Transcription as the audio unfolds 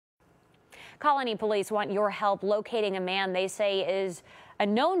Colony police want your help locating a man they say is a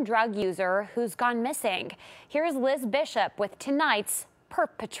known drug user who's gone missing. Here's Liz Bishop with tonight's Perp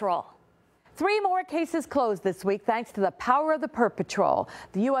Patrol. 3 more cases closed this week thanks to the power of the Perp Patrol.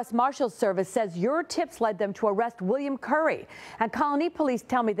 The U.S. Marshals Service says your tips led them to arrest William Curry. And Colony police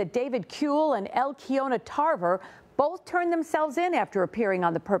tell me that David Kuehl and El Kiona Tarver both turned themselves in after appearing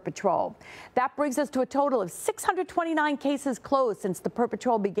on the Perp Patrol. That brings us to a total of 629 cases closed since the Perp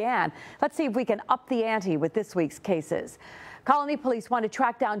Patrol began. Let's see if we can up the ante with this week's cases. Colony police want to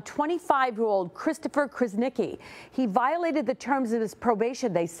track down 25-year-old Christopher Krasnicki. He violated the terms of his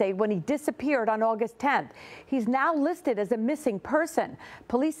probation, they say, when he disappeared on August 10th. He's now listed as a missing person.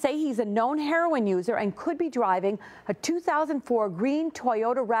 Police say he's a known heroin user and could be driving a 2004 green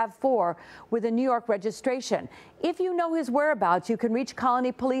Toyota RAV4 with a New York registration. If you know his whereabouts, you can reach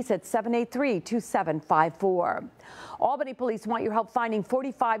Colony police at 783-2754. Albany police want your help finding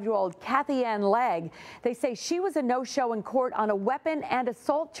 45-year-old Kathy Ann Legg. They say she was a no-show in court on a weapon and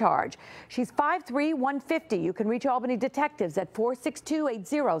assault charge. She's 5'3", 150. You can reach Albany detectives at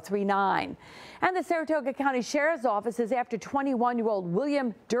 462-8039. And the Saratoga County Sheriff's Office is after 21-year-old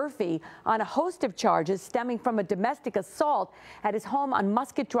William Durfee on a host of charges stemming from a domestic assault at his home on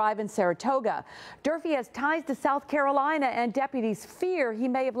Musket Drive in Saratoga. Durfee has ties to South Carolina, and deputies fear he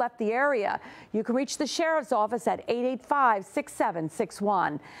may have left the area. You can reach the Sheriff's Office at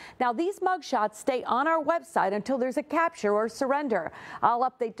 885-6761. Now, these mugshots stay on our website until there's a capture or surrender. I'll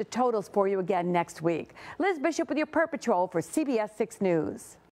update the totals for you again next week. Liz Bishop with your Perp Patrol for CBS 6 News.